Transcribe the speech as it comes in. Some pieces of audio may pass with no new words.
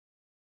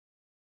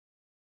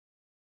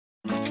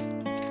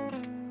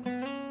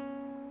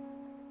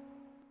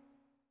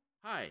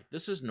Hi,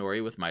 this is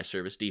Nori with My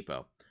Service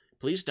Depot.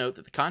 Please note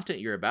that the content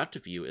you're about to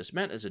view is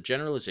meant as a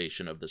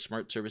generalization of the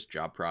Smart Service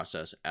job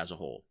process as a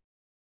whole.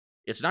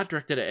 It's not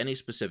directed at any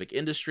specific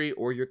industry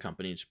or your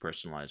company's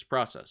personalized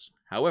process.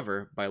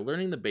 However, by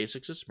learning the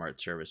basics of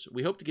Smart Service,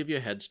 we hope to give you a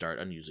head start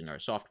on using our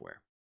software.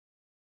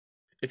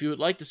 If you would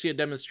like to see a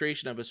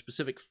demonstration of a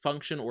specific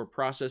function or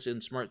process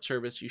in Smart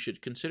Service, you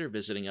should consider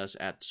visiting us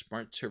at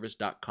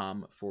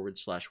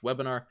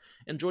smartservice.com/webinar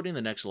and joining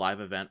the next live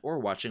event or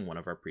watching one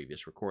of our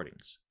previous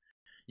recordings.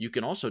 You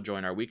can also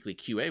join our weekly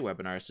QA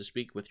webinars to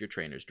speak with your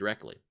trainers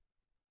directly.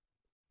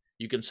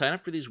 You can sign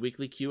up for these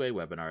weekly QA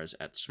webinars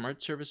at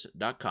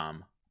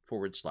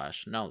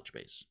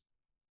smartservice.com/knowledgebase.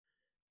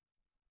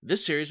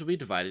 This series will be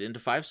divided into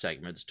 5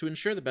 segments to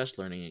ensure the best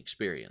learning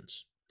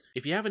experience.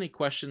 If you have any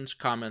questions,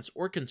 comments,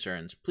 or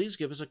concerns, please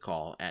give us a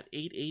call at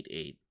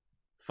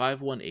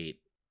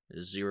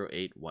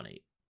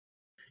 888-518-0818.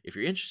 If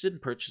you're interested in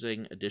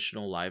purchasing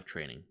additional live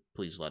training,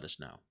 please let us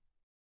know.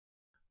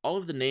 All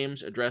of the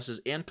names,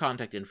 addresses, and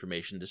contact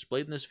information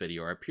displayed in this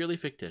video are purely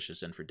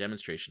fictitious and for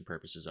demonstration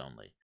purposes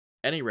only.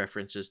 Any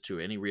references to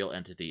any real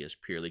entity is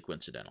purely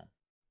coincidental.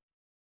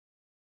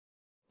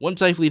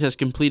 Once iFleet has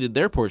completed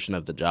their portion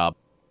of the job,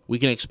 we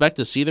can expect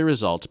to see the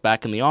results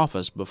back in the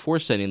office before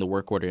sending the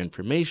work order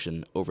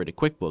information over to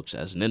QuickBooks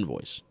as an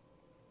invoice.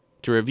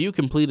 To review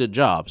completed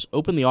jobs,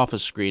 open the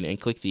Office screen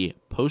and click the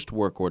Post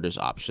Work Orders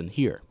option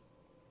here.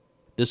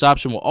 This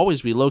option will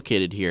always be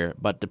located here,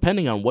 but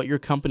depending on what your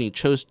company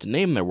chose to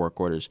name their work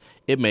orders,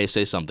 it may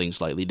say something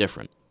slightly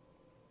different.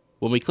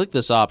 When we click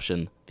this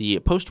option, the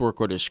Post Work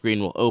Orders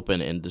screen will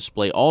open and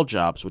display all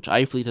jobs which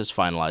iFleet has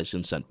finalized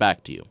and sent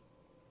back to you.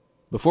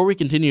 Before we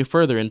continue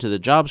further into the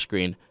job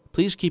screen,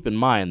 please keep in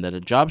mind that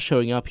a job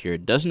showing up here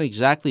doesn't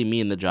exactly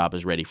mean the job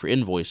is ready for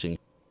invoicing,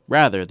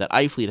 rather that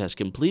iFleet has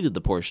completed the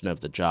portion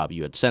of the job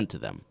you had sent to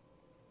them.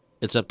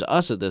 It's up to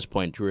us at this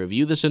point to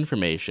review this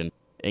information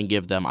and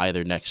give them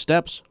either next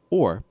steps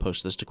or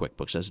post this to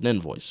QuickBooks as an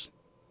invoice.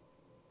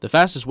 The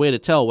fastest way to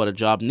tell what a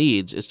job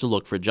needs is to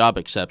look for job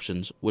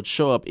exceptions, which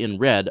show up in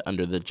red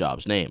under the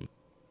job's name.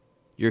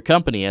 Your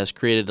company has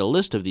created a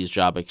list of these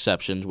job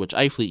exceptions which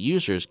iFleet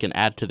users can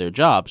add to their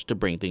jobs to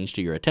bring things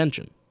to your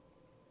attention.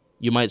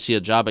 You might see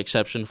a job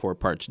exception for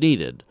parts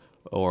needed,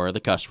 or the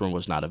customer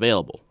was not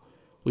available.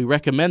 We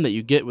recommend that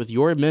you get with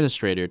your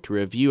administrator to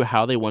review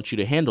how they want you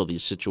to handle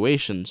these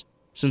situations,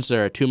 since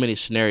there are too many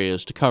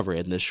scenarios to cover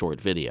in this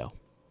short video.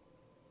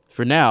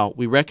 For now,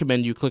 we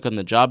recommend you click on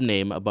the job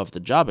name above the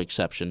job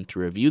exception to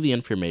review the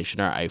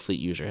information our iFleet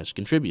user has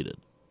contributed.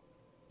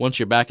 Once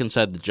you're back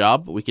inside the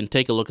job, we can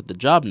take a look at the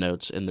job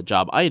notes and the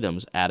job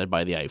items added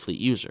by the iFleet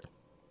user.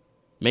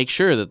 Make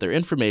sure that their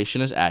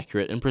information is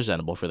accurate and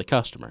presentable for the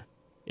customer.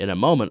 In a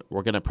moment,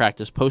 we're going to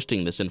practice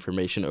posting this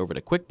information over to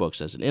QuickBooks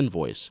as an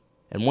invoice,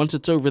 and once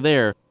it's over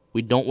there,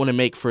 we don't want to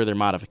make further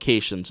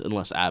modifications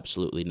unless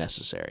absolutely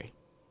necessary.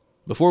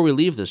 Before we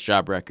leave this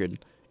job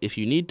record, if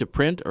you need to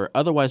print or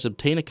otherwise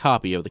obtain a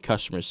copy of the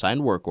customer's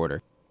signed work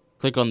order,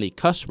 click on the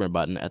Customer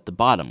button at the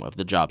bottom of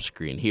the job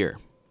screen here.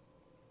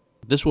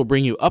 This will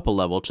bring you up a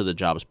level to the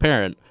job's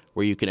parent,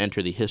 where you can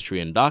enter the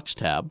History and Docs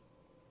tab,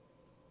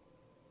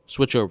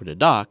 switch over to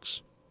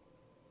Docs,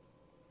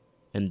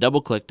 and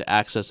double-click to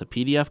access a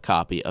PDF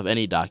copy of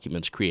any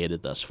documents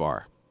created thus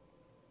far.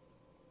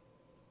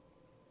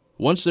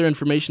 Once their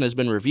information has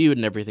been reviewed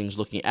and everything's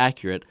looking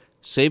accurate,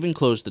 save and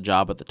close the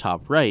job at the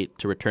top right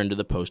to return to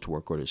the Post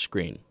Work Orders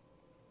screen.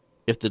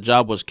 If the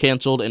job was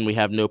canceled and we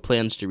have no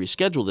plans to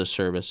reschedule this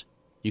service,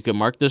 you can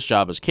mark this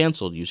job as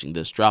canceled using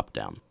this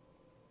drop-down.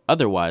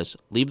 Otherwise,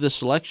 leave this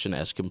selection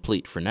as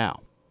complete for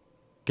now.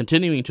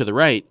 Continuing to the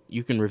right,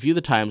 you can review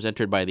the times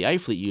entered by the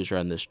iFleet user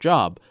on this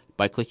job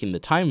by clicking the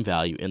time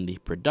value in the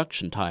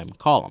Production Time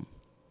column.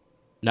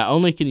 Not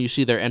only can you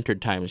see their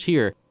entered times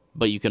here,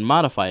 but you can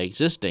modify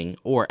existing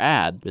or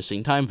add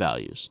missing time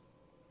values.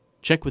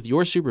 Check with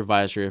your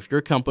supervisor if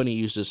your company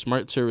uses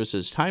Smart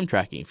Services time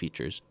tracking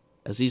features,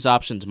 as these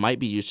options might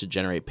be used to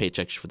generate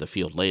paychecks for the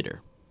field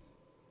later.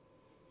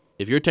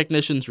 If your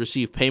technicians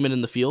receive payment in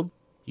the field,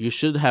 you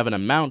should have an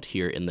amount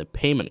here in the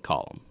Payment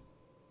column.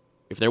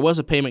 If there was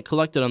a payment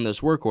collected on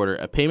this work order,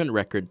 a payment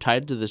record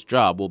tied to this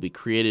job will be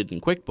created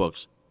in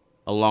QuickBooks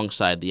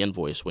alongside the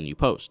invoice when you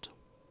post.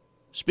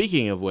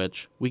 Speaking of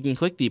which, we can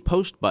click the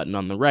Post button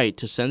on the right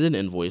to send an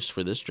invoice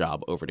for this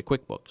job over to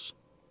QuickBooks.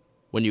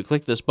 When you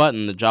click this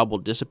button, the job will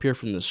disappear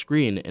from the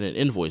screen and an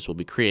invoice will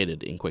be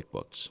created in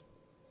QuickBooks.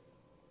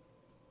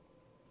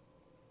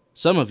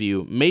 Some of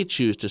you may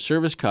choose to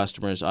service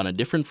customers on a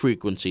different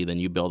frequency than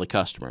you bill the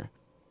customer.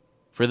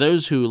 For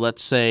those who,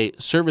 let's say,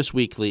 service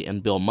weekly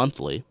and bill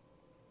monthly,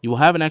 you will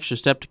have an extra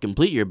step to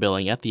complete your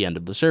billing at the end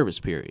of the service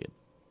period.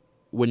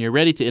 When you're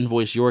ready to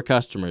invoice your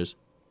customers,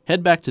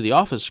 head back to the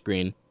Office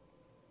screen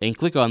and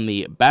click on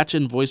the Batch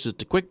Invoices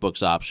to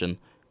QuickBooks option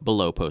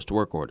below Post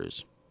Work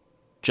Orders.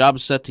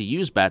 Jobs set to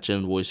use batch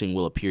invoicing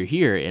will appear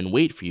here and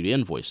wait for you to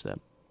invoice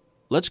them.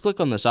 Let's click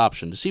on this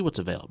option to see what's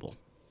available.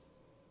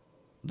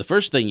 The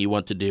first thing you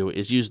want to do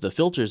is use the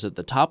filters at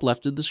the top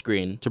left of the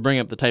screen to bring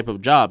up the type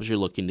of jobs you're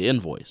looking to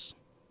invoice.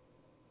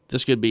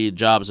 This could be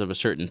jobs of a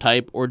certain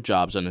type or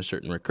jobs on a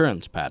certain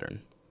recurrence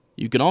pattern.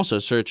 You can also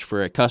search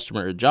for a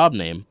customer or job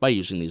name by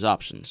using these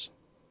options.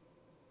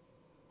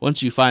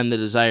 Once you find the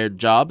desired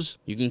jobs,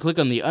 you can click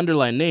on the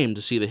underlined name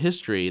to see the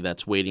history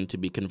that's waiting to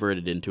be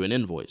converted into an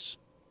invoice.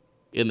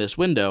 In this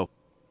window,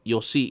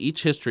 you'll see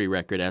each history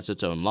record as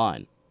its own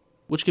line,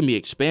 which can be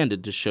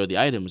expanded to show the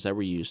items that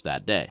were used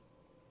that day.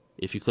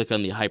 If you click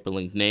on the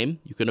hyperlinked name,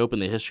 you can open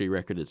the history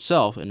record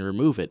itself and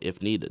remove it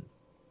if needed.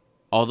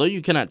 Although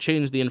you cannot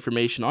change the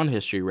information on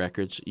history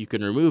records, you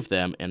can remove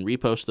them and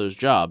repost those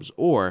jobs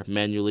or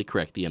manually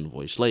correct the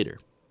invoice later.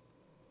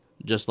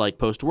 Just like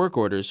post work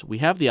orders, we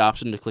have the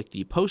option to click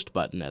the Post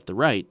button at the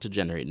right to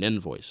generate an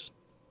invoice.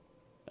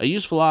 A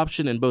useful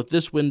option in both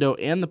this window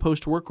and the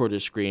Post Work Order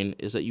screen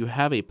is that you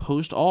have a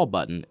Post All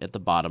button at the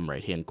bottom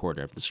right-hand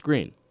corner of the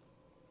screen.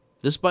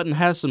 This button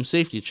has some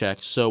safety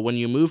checks, so when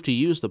you move to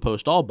use the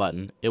Post All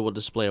button, it will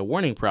display a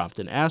warning prompt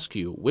and ask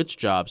you which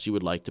jobs you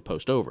would like to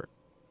post over.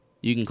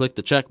 You can click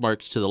the check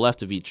marks to the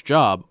left of each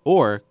job,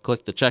 or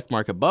click the check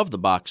mark above the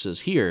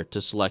boxes here to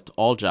select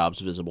all jobs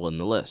visible in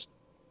the list.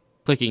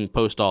 Clicking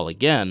Post All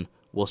again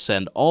will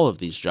send all of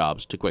these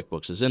jobs to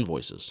QuickBooks as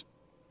invoices.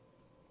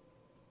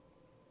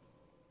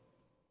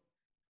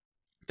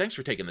 Thanks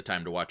for taking the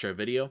time to watch our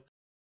video.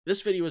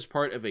 This video is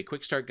part of a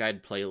Quick Start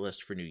Guide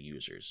playlist for new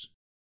users.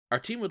 Our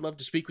team would love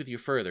to speak with you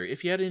further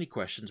if you had any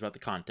questions about the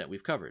content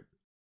we've covered.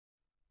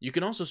 You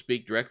can also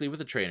speak directly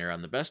with a trainer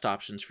on the best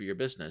options for your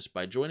business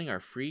by joining our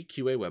free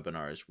QA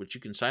webinars, which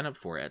you can sign up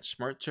for at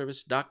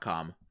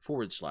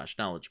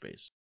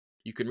smartservice.com/knowledgebase.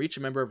 You can reach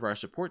a member of our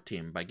support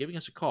team by giving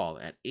us a call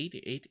at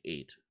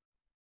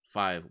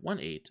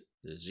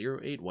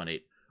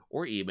 888-518-0818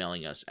 or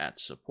emailing us at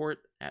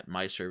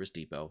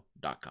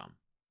support@myservicedepot.com.